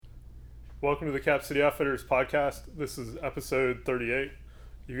Welcome to the Cap City Outfitters podcast. This is episode 38.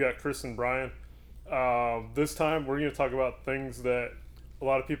 You got Chris and Brian. This time we're going to talk about things that a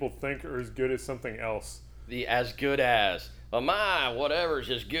lot of people think are as good as something else. The as good as. Well,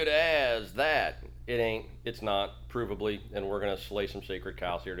 whatever's as good as that. It ain't. It's not, provably, and we're going to slay some sacred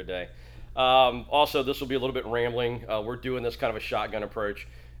cows here today. Also, this will be a little bit rambling. We're doing this kind of a shotgun approach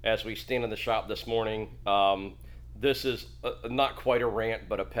as we stand in the shop this morning. This is not quite a rant,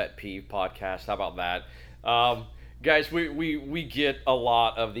 but a pet peeve podcast. How about that? Guys, we get a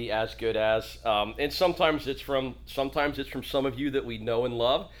lot of the as good as, and sometimes it's from some of you that we know and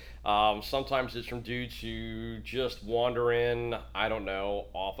love. Sometimes it's from dudes who just wander in, I don't know,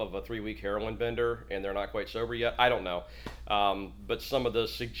 off of a 3-week heroin bender and they're not quite sober yet. I don't know. But some of the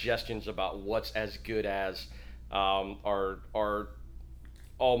suggestions about what's as good as are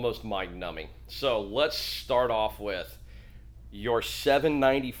almost mind-numbing. So let's start off with your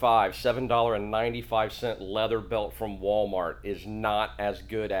 $7.95 leather belt from Walmart is not as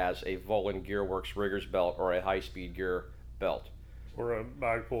good as a Volan Gearworks Riggers belt or a high-speed gear belt. Or a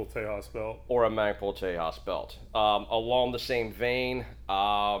Magpul Tejas belt. Or a Magpul Tejas belt. Along the same vein,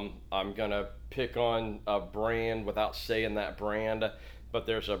 I'm going to pick on a brand without saying that brand, but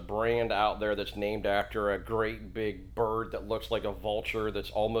there's a brand out there that's named after a great big bird that looks like a vulture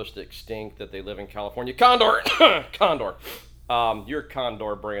that's almost extinct that they live in California. Condor! Condor. Your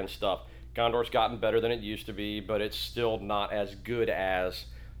Condor brand stuff. Condor's gotten better than it used to be, but it's still not as good as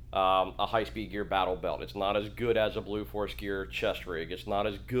a high-speed gear battle belt. It's not as good as a Blue Force Gear chest rig. It's not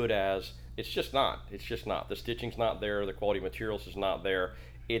as good as... It's just not. The stitching's not there. The quality of materials is not there.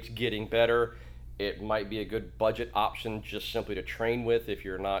 It's getting better. It might be a good budget option just simply to train with if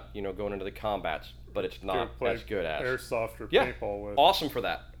you're not, going into the combats, but it's not as good as. Airsoft or paintball with. Awesome for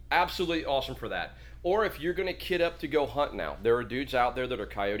that. Absolutely awesome for that. Or if you're going to kit up to go hunt now. There are dudes out there that are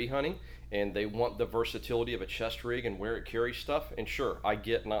coyote hunting, and they want the versatility of a chest rig and where it carries stuff. And sure, I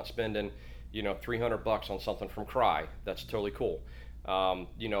get not spending, $300 on something from Cry. That's totally cool. But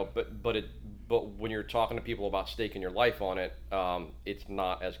when you're talking to people about staking your life on it, it's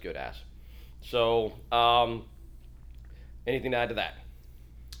not as good as. So, anything to add to that?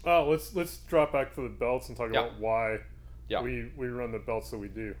 Let's drop back to the belts and talk about why we run the belts that we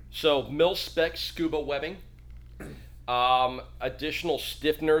do. So, mil-spec scuba webbing, additional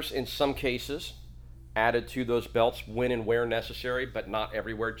stiffeners in some cases added to those belts when and where necessary, but not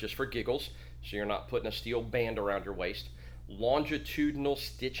everywhere, just for giggles. So you're not putting a steel band around your waist. Longitudinal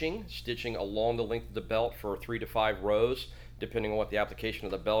stitching along the length of the belt for 3 to 5 rows, depending on what the application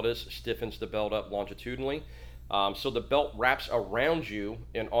of the belt is, stiffens the belt up longitudinally. So the belt wraps around you,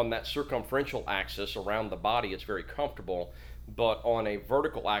 and on that circumferential axis around the body, it's very comfortable. But on a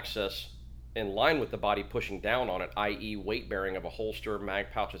vertical axis, in line with the body pushing down on it, i.e. weight bearing of a holster, mag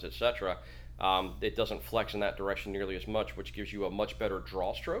pouches, etc., it doesn't flex in that direction nearly as much, which gives you a much better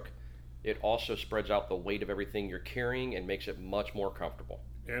draw stroke. It also spreads out the weight of everything you're carrying and makes it much more comfortable.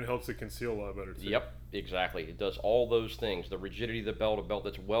 And helps it conceal a lot better, too. Yep, exactly. It does all those things. The rigidity of the belt, a belt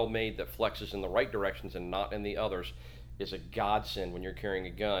that's well made, that flexes in the right directions and not in the others, is a godsend when you're carrying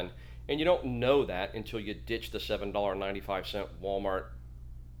a gun. And you don't know that until you ditch the $7.95 Walmart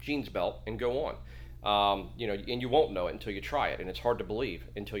jeans belt and go on. And you won't know it until you try it, and it's hard to believe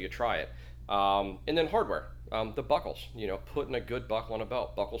until you try it. And then hardware, the buckles. Putting a good buckle on a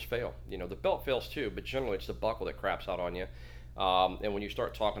belt. Buckles fail. The belt fails too, but generally it's the buckle that craps out on you. And when you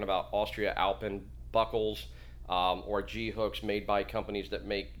start talking about Austria Alpen buckles or G-hooks made by companies that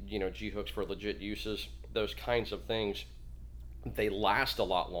make G-hooks for legit uses, those kinds of things, they last a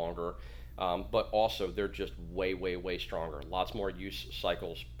lot longer, but also they're just way, way, way stronger. Lots more use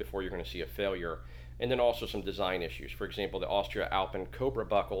cycles before you're going to see a failure. And then also some design issues. For example, the Austria Alpen Cobra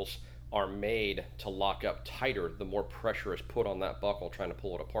buckles are made to lock up tighter the more pressure is put on that buckle trying to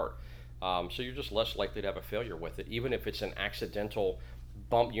pull it apart. So you're just less likely to have a failure with it. Even if it's an accidental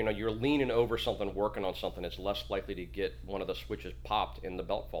bump, you're leaning over something, working on something, it's less likely to get one of the switches popped and the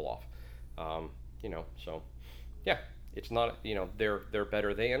belt fall off. So yeah, it's not, they're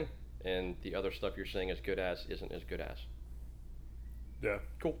better than, and the other stuff you're saying as good as isn't as good as. Yeah.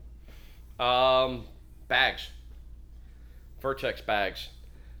 Cool. Bags. Vertex bags.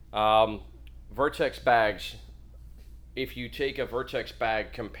 Vertex bags, if you take a Vertex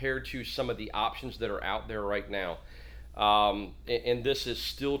bag compared to some of the options that are out there right now, and this is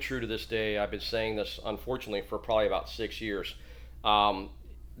still true to this day, I've been saying this unfortunately for probably about 6 years,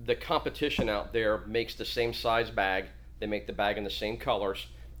 the competition out there makes the same size bag, they make the bag in the same colors,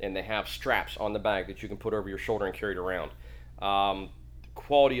 and they have straps on the bag that you can put over your shoulder and carry it around.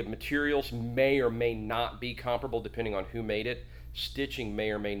 Quality of materials may or may not be comparable depending on who made it. Stitching may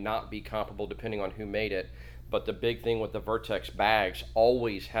or may not be comparable depending on who made it. But the big thing with the Vertex bags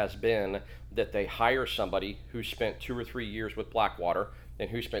always has been that they hire somebody who spent 2 or 3 years with Blackwater and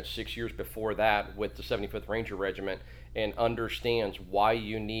who spent 6 years before that with the 75th Ranger Regiment and understands why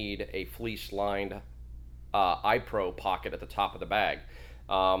you need a fleece-lined iPro pocket at the top of the bag,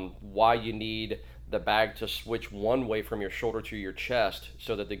 why you need the bag to switch one way from your shoulder to your chest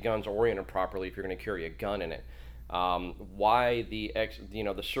so that the gun's oriented properly if you're going to carry a gun in it. Why the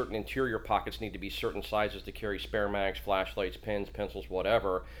certain interior pockets need to be certain sizes to carry spare mags, flashlights, pens, pencils,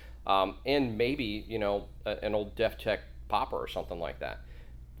 whatever, and maybe an old DefTech popper or something like that.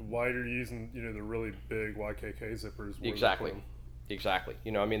 Why you're using the really big YKK zippers? Exactly.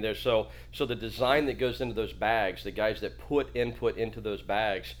 There's so the design that goes into those bags, the guys that put input into those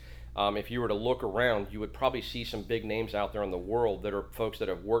bags. If you were to look around, you would probably see some big names out there in the world that are folks that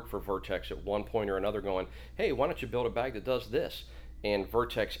have worked for Vertex at one point or another going, hey, why don't you build a bag that does this? And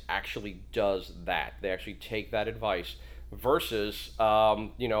Vertex actually does that. They actually take that advice versus,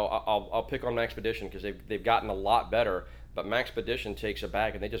 I'll pick on Maxpedition because they've gotten a lot better, but Maxpedition takes a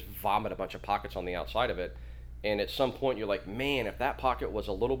bag and they just vomit a bunch of pockets on the outside of it. And at some point you're like, man, if that pocket was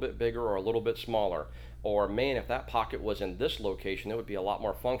a little bit bigger or a little bit smaller, or man, if that pocket was in this location, it would be a lot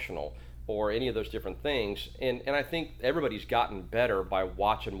more functional, or any of those different things. And I think everybody's gotten better by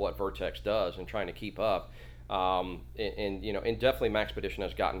watching what Vertex does and trying to keep up. And definitely Maxpedition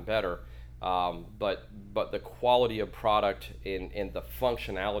has gotten better. But the quality of product and the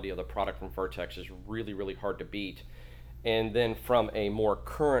functionality of the product from Vertex is really, really hard to beat. And then from a more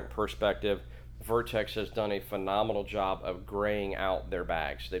current perspective, Vertex has done a phenomenal job of graying out their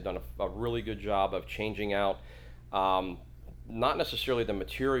bags. They've done a really good job of changing out not necessarily the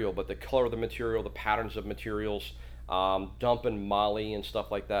material, but the color of the material, the patterns of materials, dumping moly and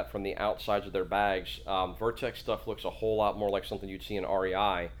stuff like that from the outsides of their bags. Vertex stuff looks a whole lot more like something you'd see in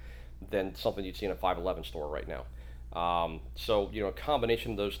REI than something you'd see in a 511 store right now. A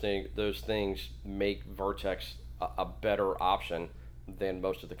combination of those things make Vertex a better option than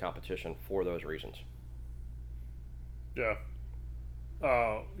most of the competition for those reasons. Yeah.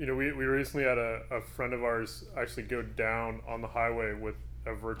 We recently had a friend of ours actually go down on the highway with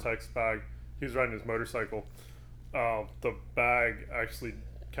a Vertex bag. He was riding his motorcycle. The bag actually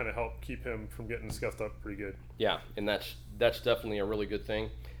kind of helped keep him from getting scuffed up pretty good. Yeah, and that's definitely a really good thing.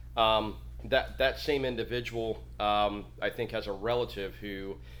 That same individual, I think, has a relative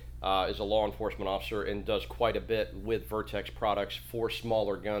who is a law enforcement officer and does quite a bit with Vertex products for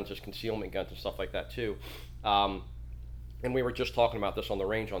smaller guns as concealment guns and stuff like that too. And we were just talking about this on the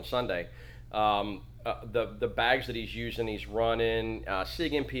range on Sunday. The bags that he's using, he's running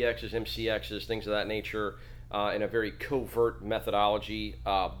SIG MPXs, MCXs, things of that nature in a very covert methodology.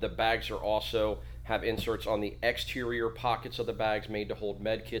 The bags are also have inserts on the exterior pockets of the bags made to hold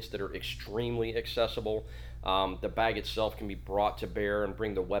med kits that are extremely accessible. The bag itself can be brought to bear and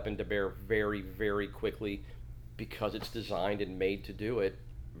bring the weapon to bear very, very quickly because it's designed and made to do it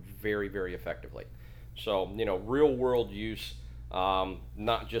very, very effectively. So, real world use,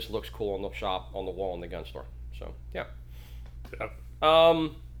 not just looks cool on the shop, on the wall in the gun store. So, yeah.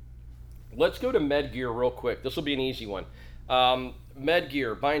 Let's go to med gear real quick. This will be an easy one. Med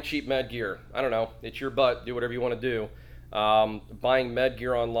gear, buying cheap med gear. I don't know. It's your butt. Do whatever you want to do. Buying med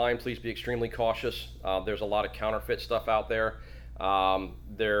gear online, please be extremely cautious. There's a lot of counterfeit stuff out there.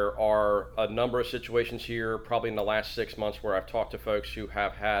 There are a number of situations here, probably in the last 6 months, where I've talked to folks who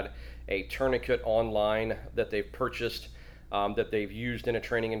have had a tourniquet online that they've purchased, that they've used in a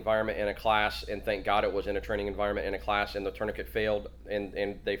training environment in a class, and thank God it was in a training environment in a class, and the tourniquet failed,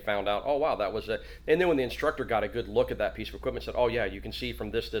 and they found out, oh wow, that was it. And then when the instructor got a good look at that piece of equipment, said, oh yeah, you can see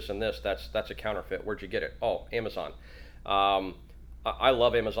from this, and this, that's a counterfeit. Where'd you get it? Oh, Amazon. I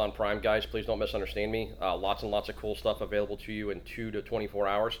love Amazon Prime, guys. Please don't misunderstand me. Lots and lots of cool stuff available to you in 2 to 24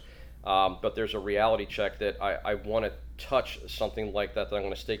 hours. But there's a reality check that I want to touch something like that I'm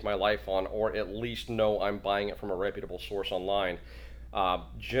going to stake my life on, or at least know I'm buying it from a reputable source online.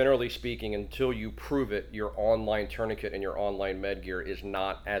 Generally speaking, until you prove it, your online tourniquet and your online med gear is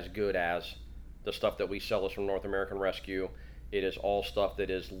not as good as the stuff that we sell us from North American Rescue. It is all stuff that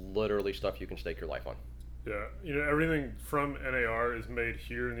is literally stuff you can stake your life on. Yeah, everything from NAR is made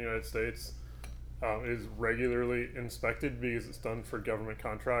here in the United States. Is regularly inspected because it's done for government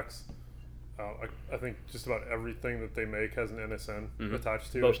contracts. I think just about everything that they make has an NSN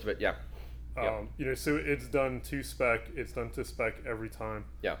attached to it. Most of it, yeah. So it's done to spec. It's done to spec every time.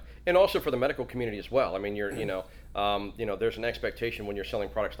 Yeah, and also for the medical community as well. I mean, there's an expectation when you're selling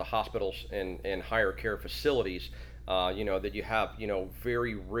products to hospitals and higher care facilities, that you have,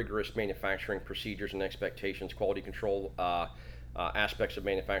 very rigorous manufacturing procedures and expectations, quality control aspects of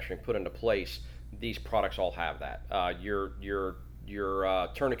manufacturing put into place, these products all have that. Your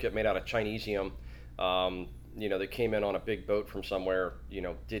tourniquet made out of Chinesium, that came in on a big boat from somewhere,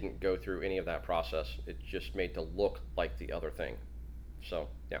 didn't go through any of that process. It's just made to look like the other thing. So,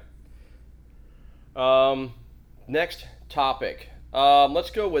 yeah. Next topic. Let's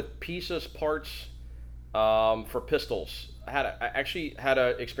go with pieces, parts for pistols. I actually had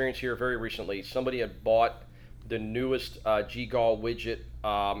an experience here very recently. Somebody had bought the newest G-Gall widget,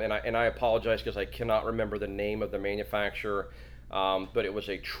 and I apologize because I cannot remember the name of the manufacturer, but it was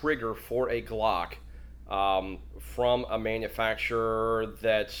a trigger for a Glock from a manufacturer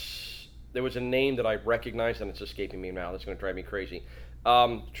there was a name that I recognized, and it's escaping me now. That's going to drive me crazy.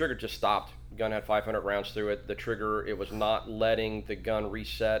 Trigger just stopped. Gun had 500 rounds through it. The trigger, it was not letting the gun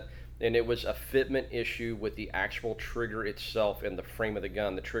reset, and it was a fitment issue with the actual trigger itself and the frame of the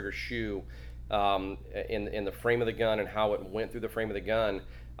gun. The trigger shoe in the frame of the gun and how it went through the frame of the gun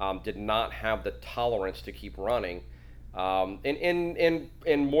did not have the tolerance to keep running. And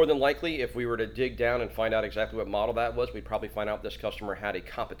more than likely, if we were to dig down and find out exactly what model that was, we'd probably find out this customer had a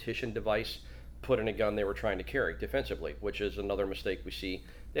competition device put in a gun they were trying to carry defensively, which is another mistake we see.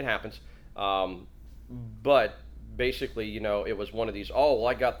 It happens. But basically, it was one of these,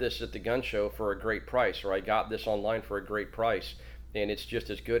 I got this at the gun show for a great price, or I got this online for a great price, and it's just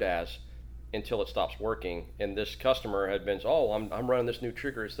as good as, until it stops working. And this customer had been, I'm running this new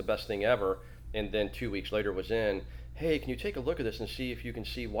trigger, it's the best thing ever. And then 2 weeks later was in, hey, can you take a look at this and see if you can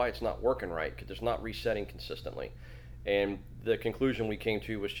see why it's not working right? Because it's not resetting consistently. And the conclusion we came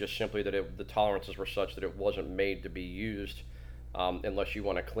to was just simply that the tolerances were such that it wasn't made to be used unless you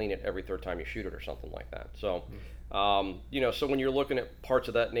want to clean it every third time you shoot it or something like that. So, so when you're looking at parts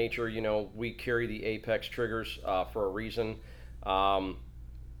of that nature, we carry the Apex triggers for a reason.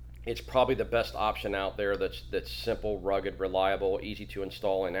 It's probably the best option out there that's simple, rugged, reliable, easy to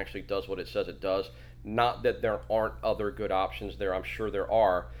install, and actually does what it says it does. Not that there aren't other good options there. I'm sure there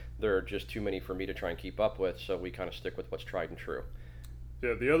are. There are just too many for me to try and keep up with, so we kind of stick with what's tried and true.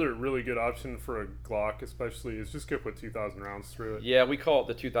 Yeah, the other really good option for a Glock especially is just go put 2,000 rounds through it. Yeah, we call it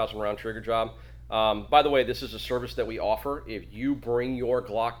the 2,000 round trigger job. By the way, this is a service that we offer. If you bring your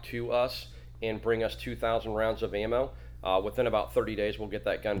Glock to us and bring us 2,000 rounds of ammo, within about 30 days we'll get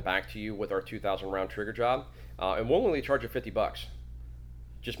that gun back to you with our 2,000 round trigger job. And we'll only charge you $50.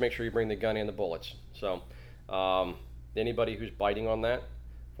 Just make sure you bring the gun and the bullets. So anybody who's biting on that,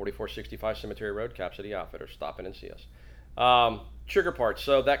 4465 Cemetery Road, Cap City Outfitters, stop in and see us. Trigger parts,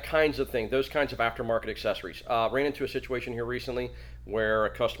 so that kinds of thing, those kinds of aftermarket accessories. Ran into a situation here recently where a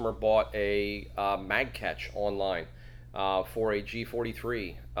customer bought a mag catch online for a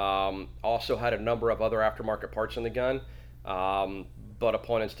G43. Also had a number of other aftermarket parts in the gun, but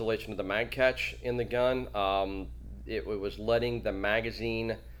upon installation of the mag catch in the gun, it was letting the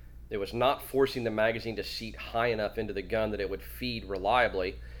magazine, it was not forcing the magazine to seat high enough into the gun that it would feed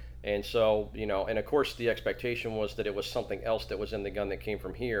reliably. And so, and of course the expectation was that it was something else that was in the gun that came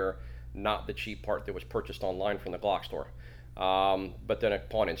from here, not the cheap part that was purchased online from the Glock store. But then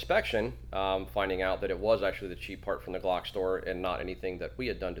upon inspection, finding out that it was actually the cheap part from the Glock store and not anything that we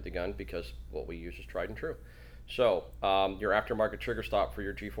had done to the gun, because what we use is tried and true. So your aftermarket trigger stop for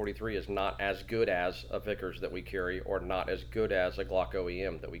your G43 is not as good as a Vickers that we carry, or not as good as a Glock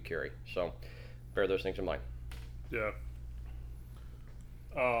OEM that we carry. So bear those things in mind. Yeah.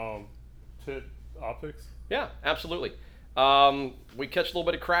 Pit optics? Yeah, absolutely. We catch a little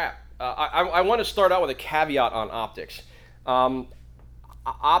bit of crap. I want to start out with a caveat on optics.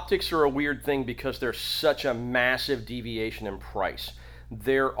 Optics are a weird thing because there's such a massive deviation in price.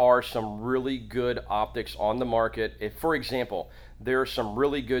 There are some really good optics on the market. For example, there are some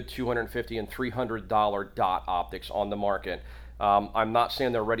really good $250 and $300 dot optics on the market. I'm not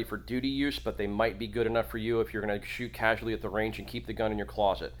saying they're ready for duty use, but they might be good enough for you if you're going to shoot casually at the range and keep the gun in your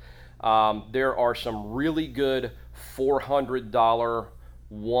closet. There are some really good $400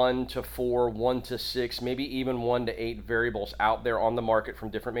 1 to 4, 1 to 6, maybe even 1 to 8 variables out there on the market from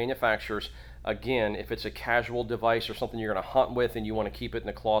different manufacturers. Again, if it's a casual device or something you're going to hunt with and you want to keep it in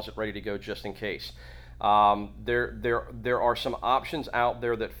the closet ready to go just in case. There are some options out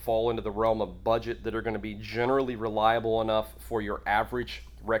there that fall into the realm of budget that are going to be generally reliable enough for your average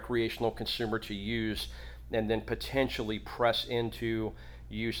recreational consumer to use, and then potentially press into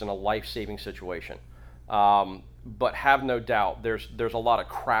use in a life-saving situation. But have no doubt, there's a lot of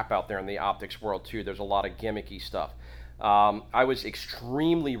crap out there in the optics world too. There's a lot of gimmicky stuff. I was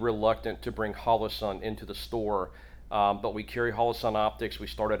extremely reluctant to bring Holosun into the store, but we carry Holosun optics. We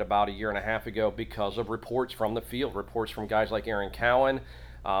started about a year and a half ago because of reports from the field, reports from guys like Aaron Cowan,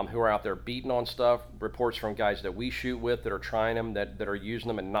 who are out there beating on stuff. Reports from guys that we shoot with that are trying them, that are using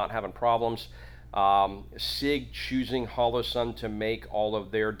them and not having problems. SIG choosing Holosun to make all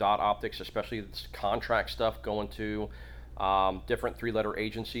of their dot optics, especially this contract stuff, going to different three-letter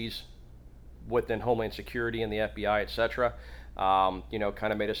agencies within Homeland Security and the FBI, etc. Kind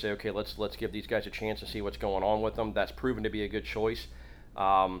of made us say, okay, let's give these guys a chance to see what's going on with them. That's proven to be a good choice.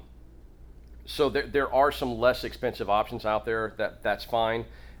 So there are some less expensive options out there. That's fine.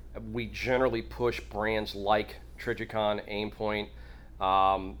 We generally push brands like Trijicon, Aimpoint,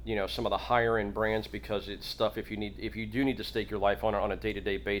 some of the higher end brands, because it's stuff if you do need to stake your life on a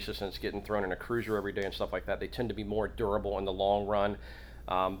day-to-day basis and it's getting thrown in a cruiser every day and stuff like that, they tend to be more durable in the long run.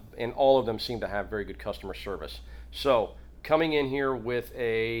 And all of them seem to have very good customer service. So coming in here with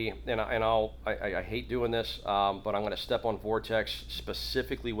I hate doing this, but I'm going to step on Vortex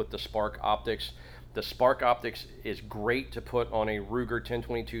specifically with the Spark Optics. The Spark Optics is great to put on a Ruger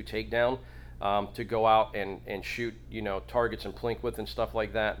 1022 takedown, to go out and shoot, targets and plink with and stuff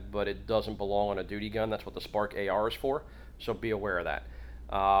like that, but it doesn't belong on a duty gun. That's what the Spark AR is for, so be aware of that.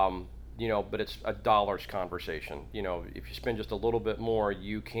 But it's a dollars conversation. If you spend just a little bit more,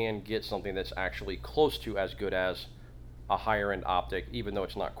 you can get something that's actually close to as good as a higher end optic. Even though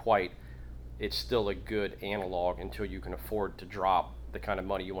it's not quite, it's still a good analog until you can afford to drop the kind of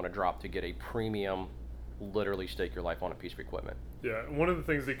money you want to drop to get a premium, literally stake your life on a piece of equipment. Yeah, one of the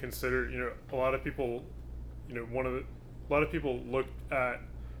things they consider, a lot of people, a lot of people look at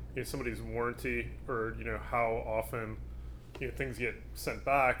somebody's warranty, or how often things get sent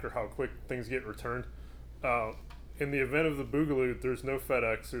back or how quick things get returned. In the event of the Boogaloo, there's no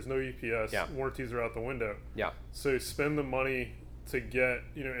FedEx, there's no UPS, Yeah. warranties are out the window. Yeah. So spend the money to get,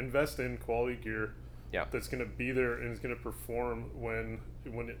 invest in quality gear Yeah. that's going to be there and is going to perform when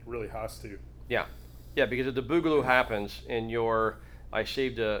it really has to. Yeah. Yeah, because if the Boogaloo happens and I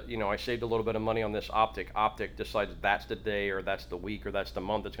saved a little bit of money on this optic decides that's the day or that's the week or that's the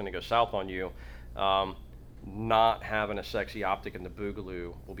month that's going to go south on you, not having a sexy optic in the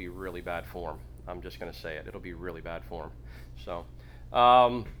Boogaloo will be really bad form. I'm just going to say it. It'll be really bad form. So,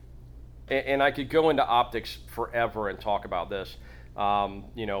 and I could go into optics forever and talk about this,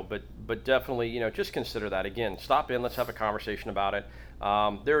 but definitely, just consider that. Again, stop in, let's have a conversation about it.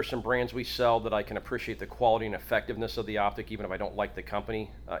 There are some brands we sell that I can appreciate the quality and effectiveness of the optic, even if I don't like the company.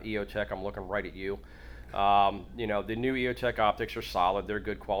 EOTech, I'm looking right at you. The new EOTech optics are solid. They're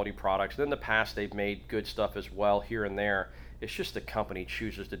good quality products. In the past, they've made good stuff as well here and there. It's just the company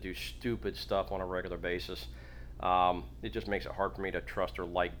chooses to do stupid stuff on a regular basis. It just makes it hard for me to trust or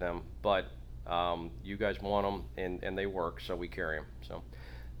like them. But you guys want them, and they work, so we carry them.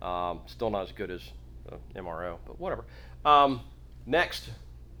 So still not as good as MRO, but whatever. Next,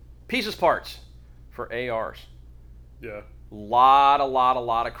 pieces parts for ARs. Yeah. Lot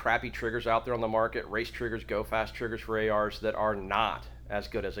of crappy triggers out there on the market. Race triggers, go fast triggers for ARs that are not as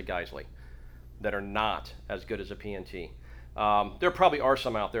good as a Geissele, that are not as good as a PNT. There probably are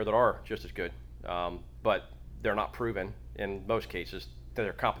some out there that are just as good, but they're not proven in most cases.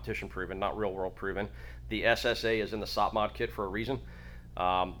 They're competition proven, not real world proven. The SSA is in the SOPMOD kit for a reason,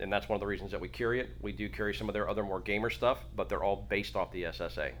 and that's one of the reasons that we carry it. We do carry some of their other more gamer stuff, but they're all based off the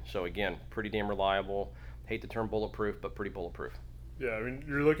SSA. So again, pretty damn reliable. Hate the term bulletproof, but pretty bulletproof. Yeah, I mean,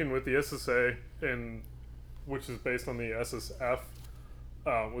 you're looking with the SSA, which is based on the SSF,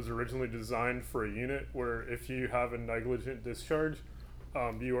 was originally designed for a unit where if you have a negligent discharge,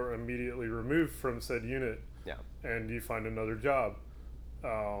 you are immediately removed from said unit. Yeah. And you find another job.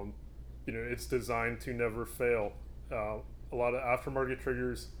 It's designed to never fail. A lot of aftermarket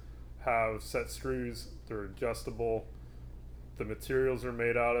triggers have set screws. They're adjustable. The materials they're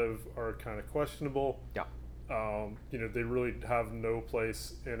made out of are kind of questionable. Yeah. They really have no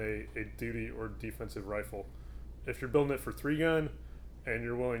place in a duty or defensive rifle. If you're building it for 3-gun and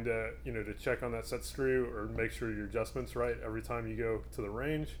you're willing to, to check on that set screw or make sure your adjustment's right every time you go to the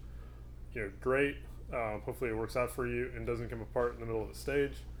range, great. Hopefully it works out for you and doesn't come apart in the middle of a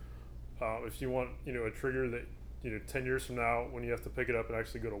stage. If you want, a trigger that, 10 years from now when you have to pick it up and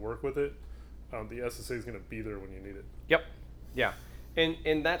actually go to work with it, the SSA is going to be there when you need it. Yep. Yeah.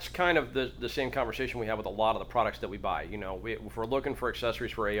 And that's kind of the same conversation we have with a lot of the products that we buy. If we're looking for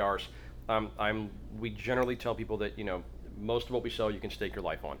accessories for ARs, we generally tell people that, most of what we sell you can stake your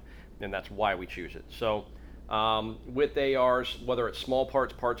life on, and that's why we choose it. So with ARs, whether it's small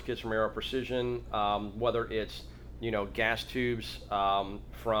parts kits from AR Precision, whether it's gas tubes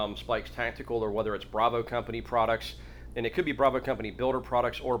from Spikes Tactical, or whether it's Bravo Company products, and it could be Bravo Company builder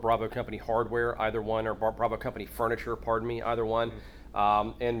products or Bravo Company hardware, either one, or Bravo Company furniture, either one,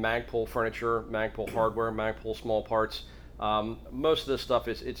 and Magpul furniture, Magpul hardware, Magpul small parts. Most of this stuff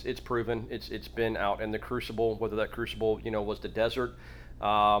it's proven. It's been out in the crucible, whether that crucible was the desert,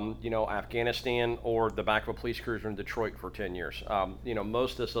 Afghanistan, or the back of a police cruiser in Detroit for 10 years.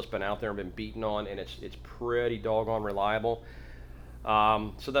 Most of this stuff's been out there and been beaten on, and it's pretty doggone reliable.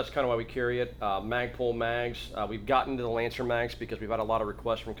 So that's kind of why we carry it. Magpul mags. We've gotten to the Lancer mags because we've had a lot of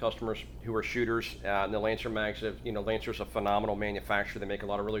requests from customers who are shooters. And the Lancer mags, Lancer's a phenomenal manufacturer. They make a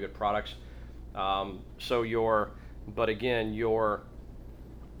lot of really good products. But again, your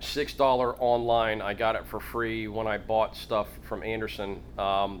 $6 online, I got it for free when I bought stuff from Anderson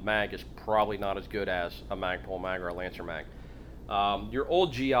mag is probably not as good as a Magpul mag or a Lancer mag. Your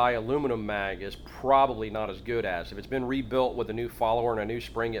old GI aluminum mag is probably not as good as. If it's been rebuilt with a new follower and a new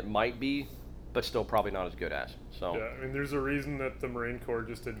spring, it might be, but still probably not as good as. So yeah, I mean, there's a reason that the Marine Corps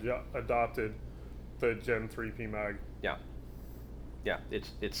just adopted the Gen 3P mag. Yeah,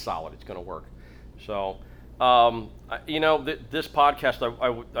 it's solid. It's going to work. So, this podcast,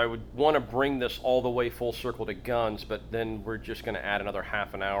 I would want to bring this all the way full circle to guns, but then we're just going to add another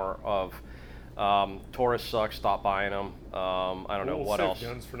half an hour of Taurus sucks, stop buying them. I don't know what save else.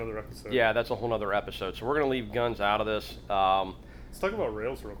 Guns for another episode. Yeah, that's a whole other episode. So we're going to leave guns out of this. Let's talk about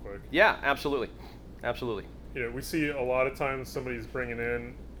rails real quick. Yeah, absolutely. We see a lot of times somebody's bringing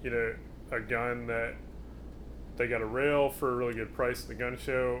in, a gun that they got a rail for a really good price at the gun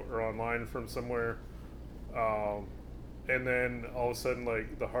show or online from somewhere. And then all of a sudden,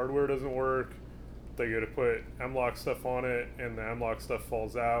 like, the hardware doesn't work. They go to put M-LOK stuff on it, and the M-LOK stuff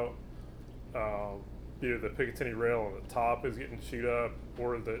falls out. The Picatinny rail on the top is getting chewed up,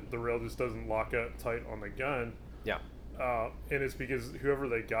 or the rail just doesn't lock up tight on the gun. Yeah. And it's because whoever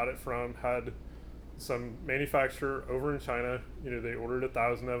they got it from had some manufacturer over in China. They ordered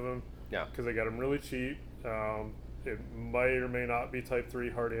 1,000 of them. Yeah. Because they got them really cheap. It may or may not be Type 3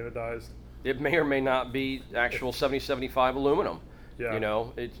 hard anodized. It may or may not be actual 7075 aluminum. Yeah.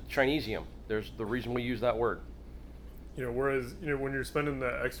 It's Chinesium. There's the reason we use that word. Whereas, when you're spending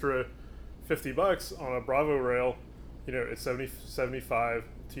the extra $50 on a Bravo rail, it's 75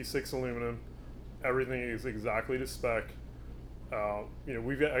 T6 aluminum. Everything is exactly to spec.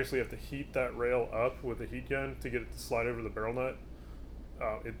 We actually have to heat that rail up with a heat gun to get it to slide over the barrel nut.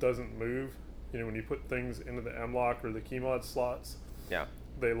 It doesn't move. When you put things into the M-LOK or the key mod slots, yeah,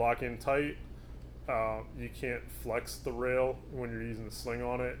 they lock in tight. You can't flex the rail when you're using the sling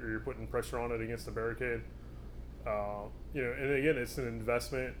on it or you're putting pressure on it against the barricade. And again, it's an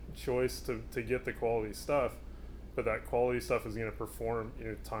investment choice to get the quality stuff, but that quality stuff is going to perform,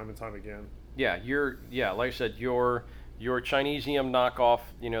 time and time again. Yeah, like I said, your Chinesium knockoff,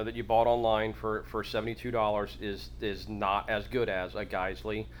 that you bought online for $72 is not as good as a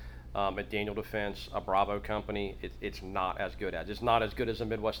Geisley, a Daniel Defense, a Bravo company. It's not as good as. It's not as good as a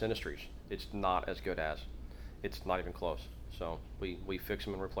Midwest Industries. It's not as good as. It's not even close. So we fix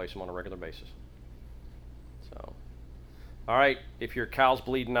them and replace them on a regular basis. So, all right, if your cow's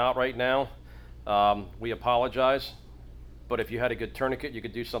bleeding out right now, we apologize. But if you had a good tourniquet, you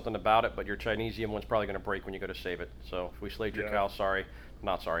could do something about it. But your Chinesium one's probably going to break when you go to save it. So if we slaved your cow, sorry,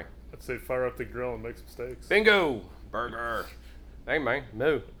 not sorry. I'd say fire up the grill and make some steaks. Bingo! Burger. Hey, man,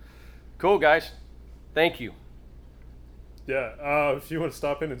 moo. Cool, guys. Thank you. Yeah, if you want to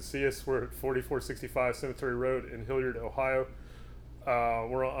stop in and see us, we're at 4465 Cemetery Road in Hilliard, Ohio.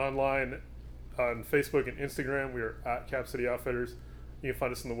 We're online on Facebook and Instagram. We are at Cap City Outfitters. You can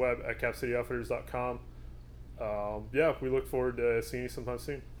find us on the web at capcityoutfitters.com. We look forward to seeing you sometime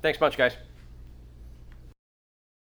soon. Thanks much, guys.